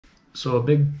So a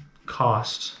big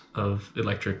cost of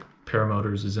electric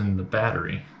paramotors is in the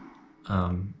battery,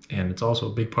 and it's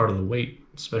also a big part of the weight,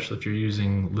 especially if you're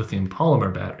using lithium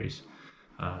polymer batteries.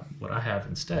 What I have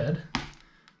instead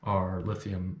are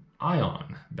lithium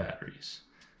ion batteries.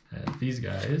 These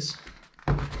guys,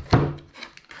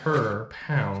 per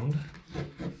pound,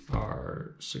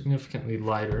 are significantly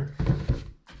lighter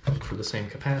for the same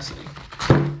capacity.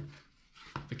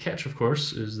 The catch, of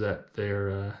course, is that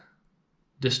their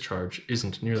discharge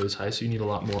isn't nearly as high, so you need a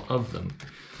lot more of them.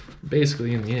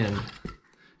 Basically, in the end,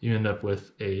 you end up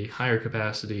with a higher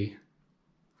capacity,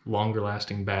 longer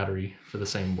lasting battery for the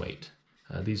same weight.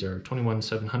 These are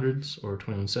 21700s or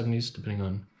 2170s, depending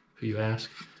on who you ask.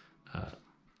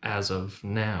 As of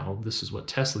now, this is what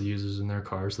Tesla uses in their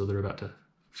cars, though they're about to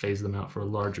phase them out for a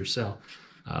larger cell.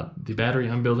 The battery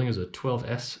I'm building is a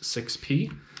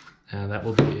 12S6P, and that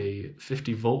will be a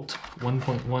 50 volt,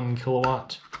 1.1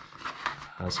 kilowatt,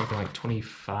 something like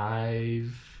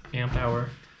 25 amp hour.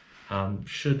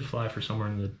 Should fly for somewhere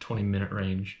in the 20-minute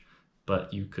range,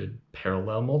 but you could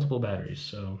parallel multiple batteries.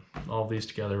 So all of these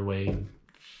together weigh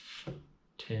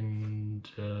 10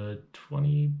 to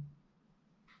 20,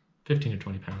 15 to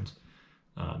 20 pounds.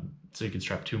 So you could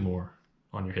strap 2 more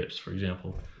on your hips, for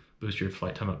example, boost your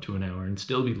flight time up to an hour and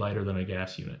still be lighter than a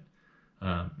gas unit,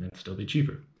 and still be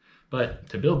cheaper. But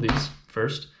to build these,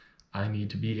 first, I need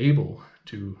to be able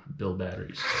to build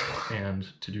batteries. And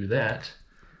to do that,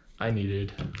 I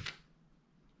needed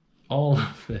all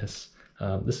of this.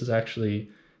 This is actually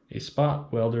a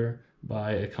spot welder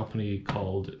by a company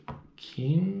called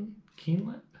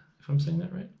Keenlet, if I'm saying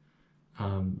that right.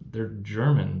 They're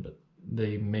German, but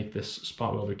they make this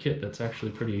spot welder kit that's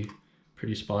actually pretty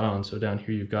spot on. So down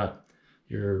here you've got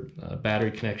your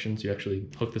battery connections. You actually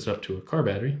hook this up to a car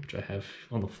battery, which I have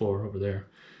on the floor over there.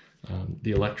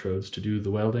 The electrodes to do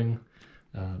the welding,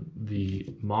 the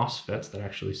MOSFETs that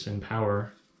actually send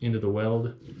power into the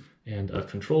weld, and a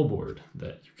control board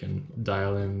that you can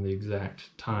dial in the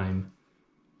exact time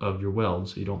of your weld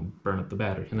so you don't burn up the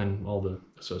battery, and then all the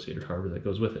associated hardware that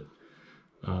goes with it.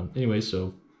 Anyway,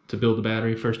 so to build the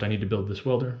battery, first I need to build this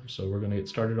welder, so we're going to get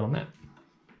started on that.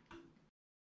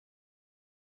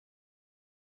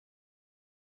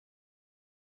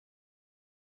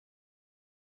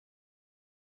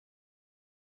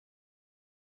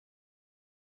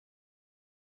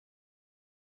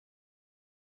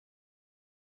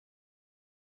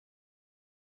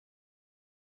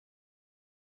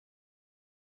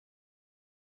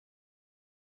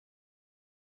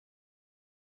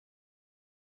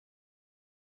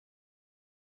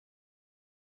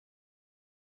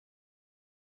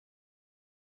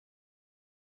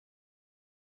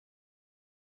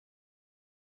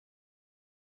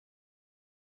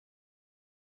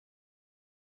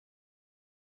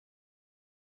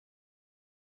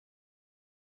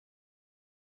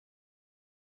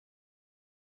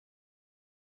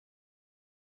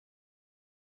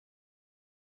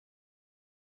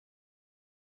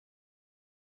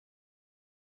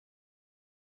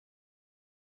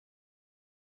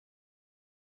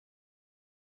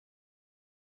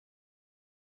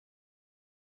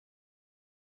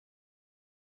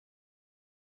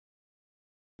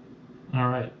 All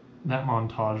right, that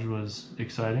montage was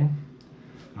exciting.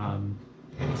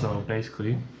 So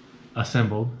basically,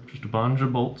 assembled just a bunch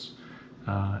of bolts,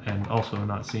 and also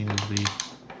not seen is the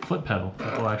foot pedal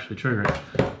that will actually trigger it.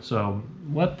 So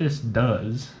what this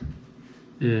does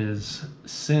is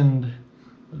send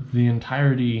the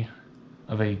entirety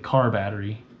of a car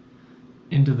battery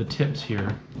into the tips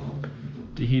here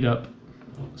to heat up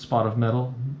a spot of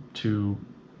metal to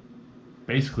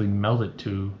basically melt it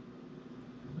to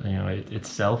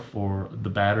itself or the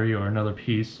battery or another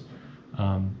piece,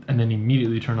 and then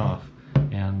immediately turn off.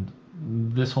 And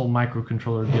this whole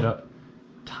microcontroller get up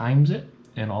times it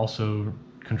and also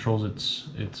controls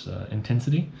its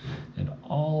intensity, and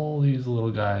all these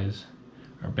little guys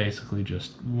are basically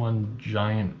just one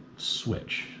giant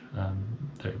switch.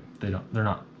 They're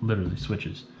not literally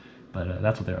switches, but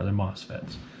that's what they are. They're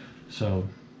MOSFETs. So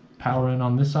power in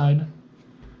on this side,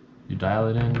 you dial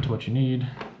it in to what you need,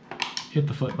 hit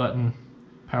the foot button,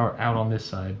 power out on this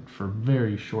side for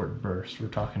very short bursts. We're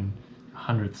talking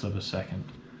hundredths of a second.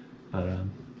 But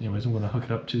anyways, I'm going to hook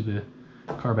it up to the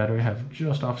car battery I have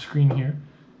just off screen here,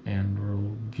 and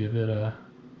we'll give it a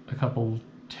couple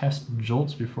test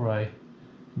jolts before I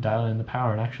dial in the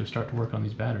power and actually start to work on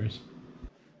these batteries.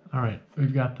 Alright,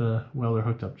 we've got the welder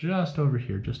hooked up just over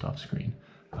here, just off screen.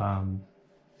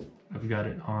 I've got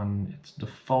it on its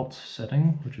default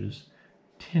setting, which is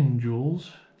 10 joules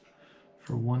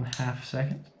for 1/2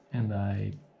 second, and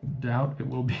I doubt it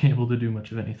will be able to do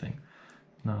much of anything.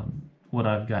 What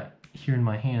I've got here in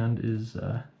my hand is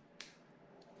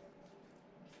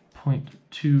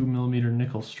 0.2 millimeter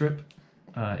nickel strip,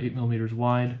 8 millimeters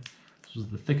wide. This was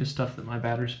the thickest stuff that my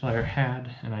battery supplier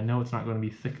had, and I know it's not going to be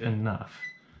thick enough,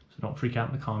 so don't freak out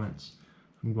in the comments.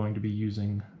 I'm going to be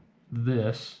using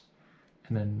this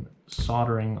and then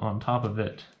soldering on top of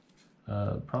it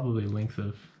probably a length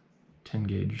of 10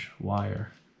 gauge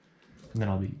wire, and then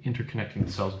I'll be interconnecting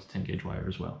the cells with 10 gauge wire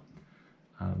as well.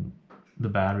 The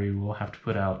battery will have to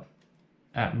put out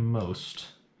at most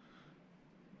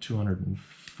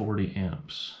 240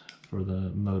 amps for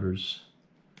the motors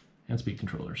and speed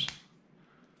controllers,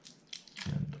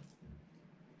 and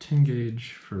 10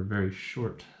 gauge for very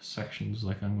short sections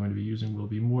like I'm going to be using will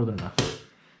be more than enough.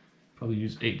 Probably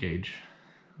use 8 gauge,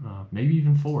 maybe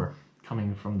even 4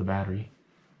 coming from the battery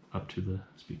up to the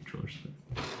speed controllers.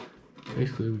 But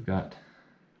basically we've got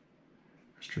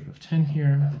a strip of 10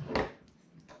 here.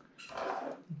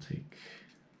 I'll take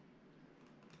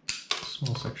a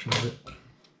small section of it.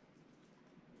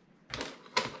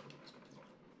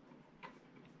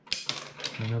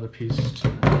 Another piece to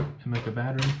make a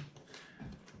battery,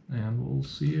 and we'll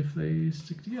see if they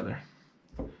stick together.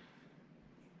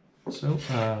 So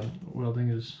welding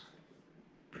is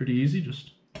pretty easy,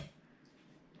 just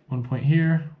 1 point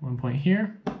here, 1 point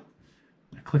here.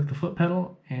 I click the foot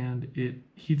pedal and it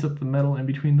heats up the metal in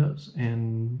between those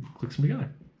and clicks them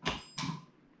together.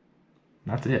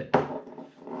 That's it.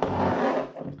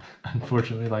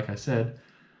 Unfortunately, like I said,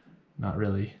 not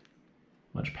really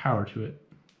much power to it.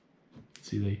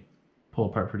 See, they pull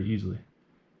apart pretty easily,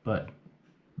 but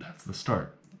that's the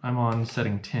start. I'm on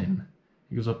setting 10.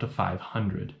 It goes up to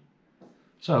 500.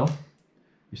 So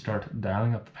you start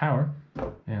dialing up the power,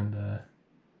 and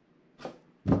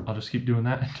I'll just keep doing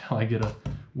that until I get a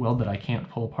weld that I can't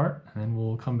pull apart, and then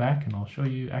we'll come back and I'll show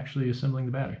you actually assembling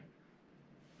the battery.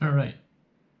 All right,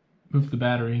 move the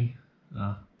battery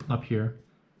up here.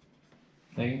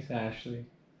 Thanks, Ashley.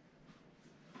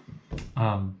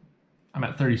 I'm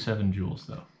at 37 joules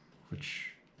though,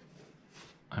 which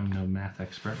I'm no math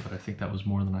expert, but I think that was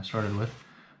more than I started with.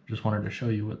 Just wanted to show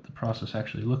you what the process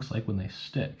actually looks like when they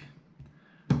stick.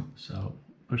 So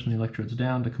pushing the electrodes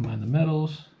down to combine the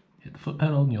metals, hit the foot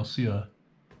pedal, and you'll see a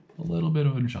little bit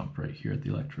of a jump right here at the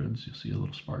electrodes. You'll see a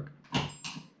little spark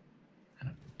and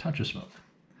a touch of smoke.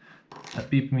 That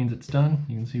beep means it's done.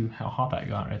 You can see how hot that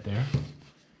got right there.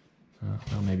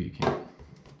 Well, maybe you can't.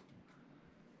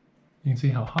 You can see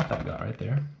how hot that got right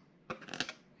there.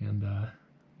 And the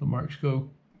marks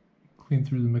go clean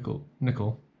through the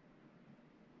nickel.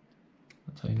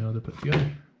 That's how you know they're put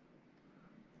together.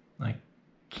 I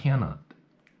cannot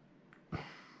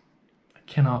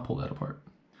pull that apart.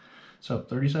 So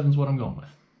 37 is what I'm going with.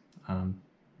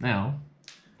 Now,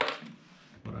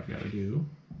 what I've got to do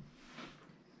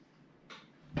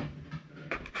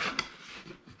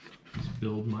is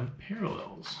build my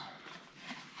parallels.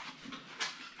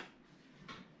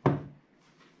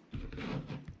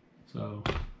 So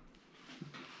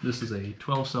this is a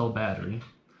 12-cell battery,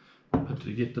 but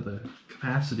to get to the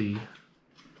capacity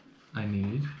I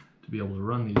need to be able to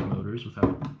run these motors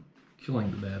without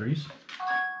killing the batteries,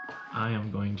 I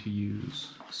am going to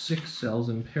use 6 cells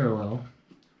in parallel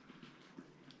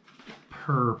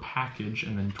per package,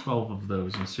 and then 12 of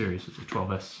those in series. It's a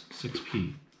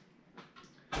 12S6P.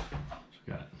 So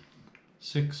we got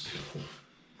 6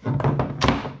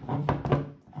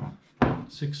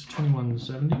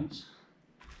 2170s,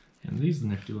 and these are the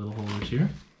nifty little holders here.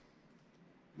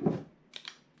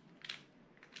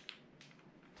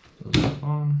 Those up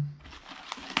on.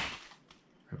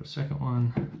 Grab a second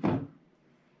one.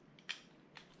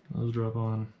 Those drop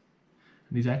on.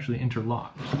 And these actually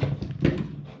interlock.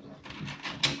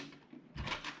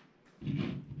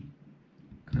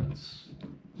 That's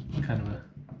kind of a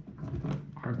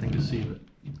hard thing to see, but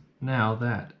now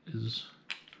that is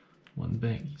one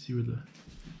bank. You see where the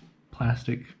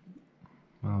plastic,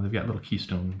 well, they've got little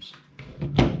keystones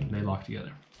and they lock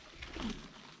together.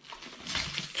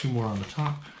 2 more on the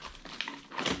top.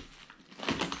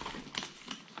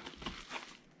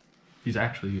 These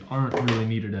actually aren't really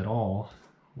needed at all.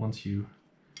 Once you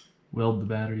weld the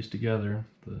batteries together,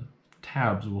 the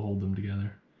tabs will hold them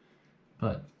together.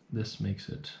 But this makes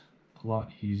it a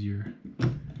lot easier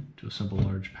to assemble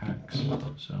large packs.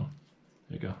 So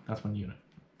there you go, that's 1 unit.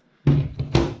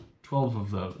 12 of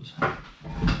those.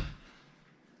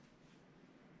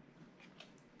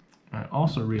 I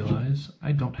also realize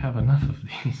I don't have enough of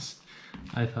these.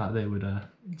 I thought they would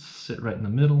sit right in the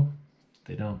middle.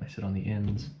 They don't, they sit on the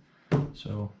ends.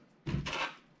 So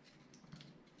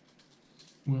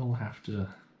we'll have to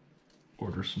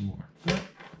order some more. But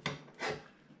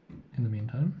in the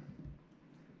meantime,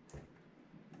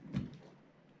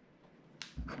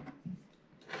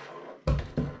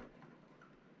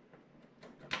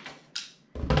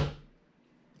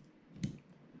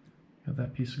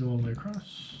 that piece to go all the way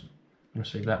across. I'm going to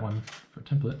save that one for a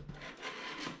template.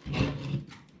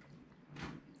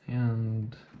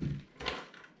 And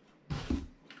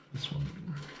this one.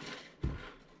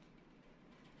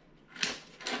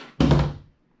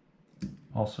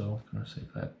 Also going to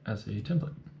save that as a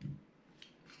template.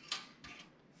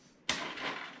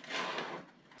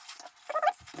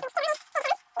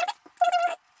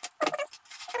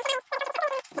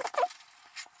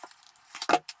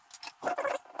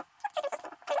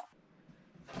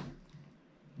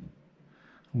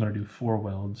 I'm going to do 4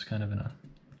 welds kind of in a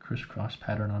crisscross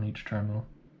pattern on each terminal.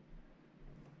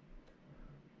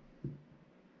 Here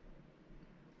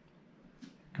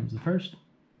comes the first.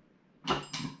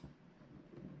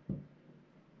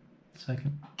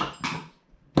 Second.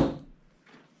 So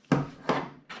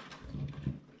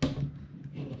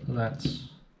that's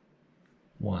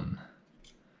 1.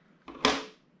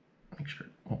 Make sure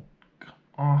it won't come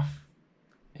off.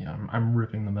 Yeah, I'm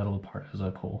ripping the metal apart as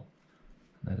I pull.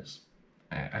 That is,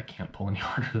 I can't pull any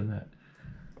harder than that.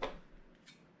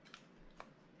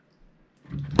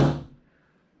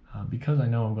 Because I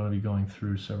know I'm going to be going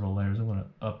through several layers, I'm going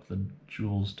to up the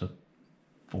joules to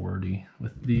 40.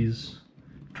 With these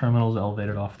terminals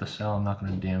elevated off the cell, I'm not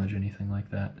going to damage anything like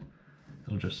that.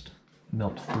 It'll just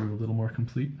melt through a little more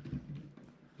complete.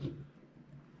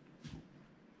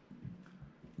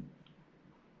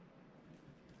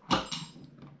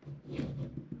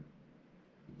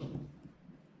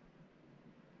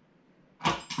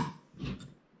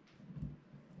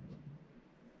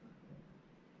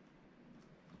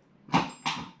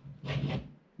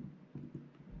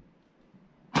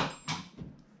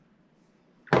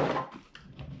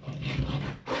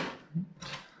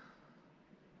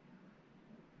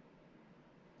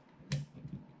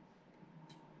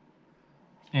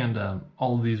 And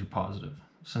all of these are positive.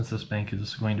 Since this bank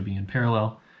is going to be in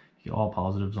parallel, you get all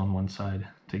positives on one side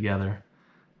together.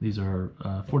 These are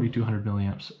 4200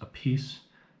 milliamps a piece,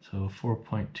 so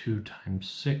 4.2 times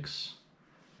 6,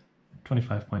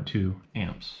 25.2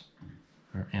 amps,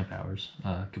 or amp hours,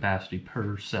 capacity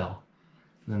per cell.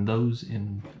 And then those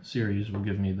in series will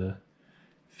give me the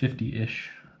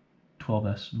 50-ish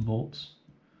 12S volts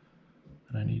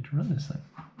that I need to run this thing.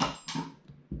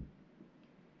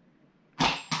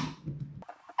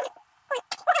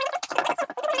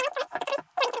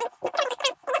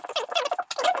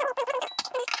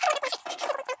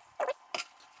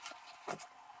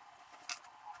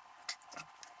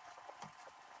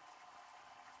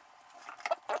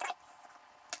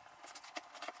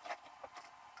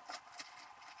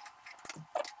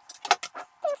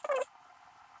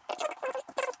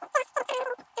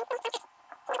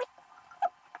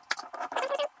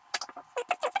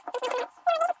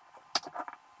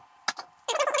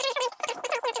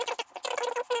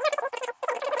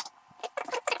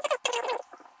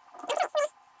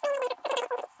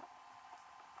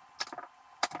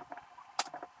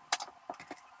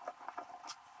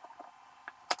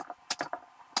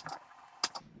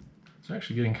 It's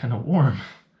actually getting kind of warm.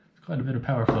 There's quite a bit of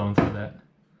power flowing through that.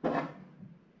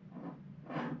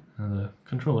 And the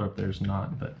controller up there is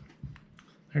not, but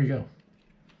there you go.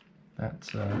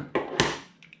 That's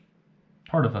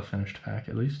part of a finished pack,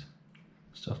 at least.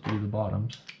 Still have to do the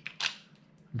bottoms.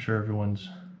 I'm sure everyone's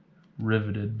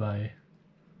riveted by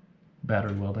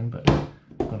battery welding, but I'm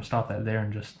going to stop that there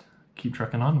and just keep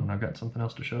trucking on. When I've got something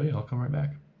else to show you, I'll come right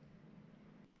back.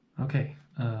 Okay,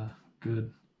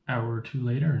 good hour or two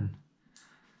later, and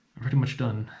I'm pretty much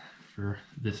done for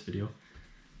this video.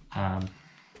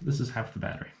 This is half the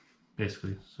battery,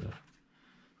 basically. So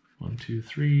 1, 2,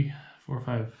 3, 4,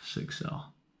 5, 6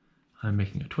 cell. I'm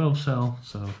making a 12 cell,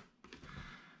 so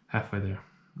halfway there.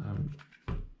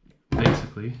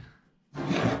 Basically,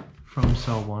 from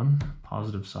cell 1,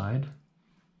 positive side,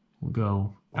 will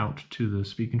go out to the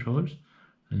speed controllers,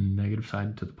 and negative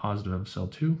side to the positive of cell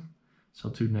 2.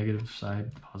 Cell 2 negative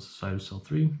side, positive side of cell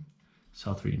 3.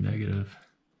 Cell 3 negative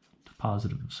to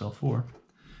positive of cell 4.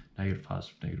 Negative,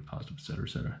 positive, etc.,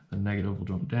 etc. The negative will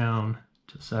jump down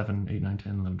to 7, 8, 9,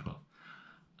 10, 11, 12.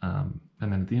 And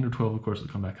then at the end of 12, of course,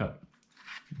 it'll come back up.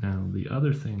 Now, the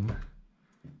other thing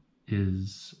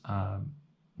is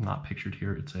not pictured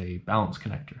here. It's a balance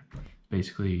connector.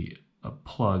 Basically, a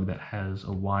plug that has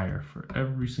a wire for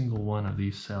every single one of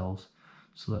these cells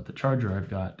so that the charger I've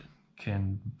got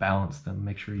can balance them,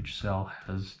 make sure each cell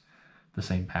has the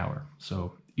same power.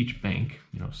 So each bank,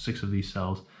 6 of these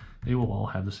cells, they will all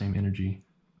have the same energy,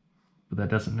 but that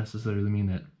doesn't necessarily mean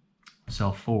that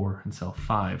cell 4 and cell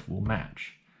 5 will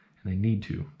match. And they need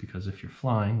to, because if you're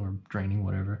flying or draining,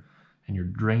 whatever, and you're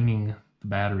draining the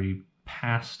battery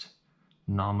past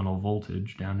nominal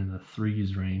voltage down in the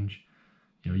 3s range,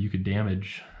 you know, you could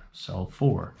damage cell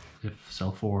 4 if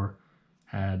cell 4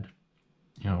 had,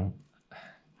 you know,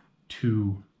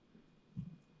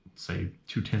 say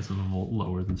 2/10 of a volt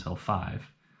lower than cell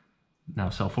 5. Now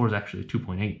cell 4 is actually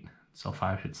 2.8. Cell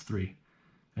 5 hits 3,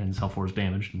 and cell 4 is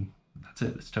damaged, and that's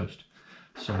it. It's toast.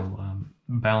 So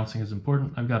balancing is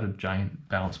important. I've got a giant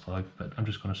balance plug, but I'm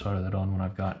just going to solder that on when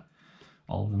I've got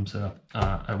all of them set up.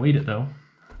 I weighed it though.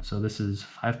 So this is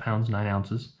 5 pounds 9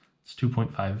 ounces. It's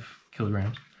 2.5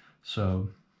 kilograms. So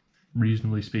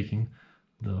reasonably speaking,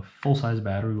 the full-size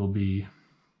battery will be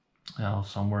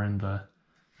somewhere in the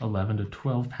 11 to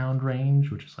 12 pound range,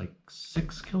 which is like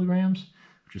 6 kilograms,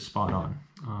 which is spot on.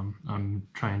 I'm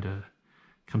trying to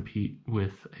compete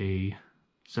with a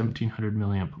 1700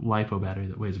 milliamp LiPo battery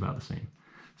that weighs about the same.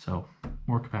 So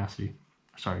more capacity,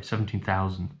 sorry,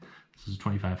 17,000. This is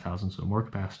 25,000, so more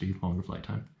capacity, longer flight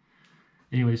time.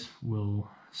 Anyways, we'll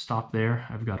stop there.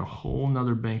 I've got a whole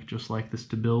nother bank just like this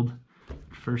to build.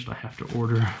 First, I have to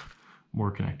order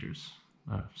more connectors,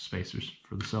 spacers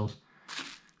for the cells.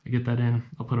 I get that in,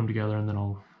 I'll put them together, and then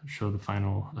I'll show the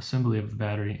final assembly of the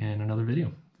battery in another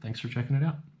video. Thanks for checking it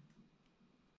out.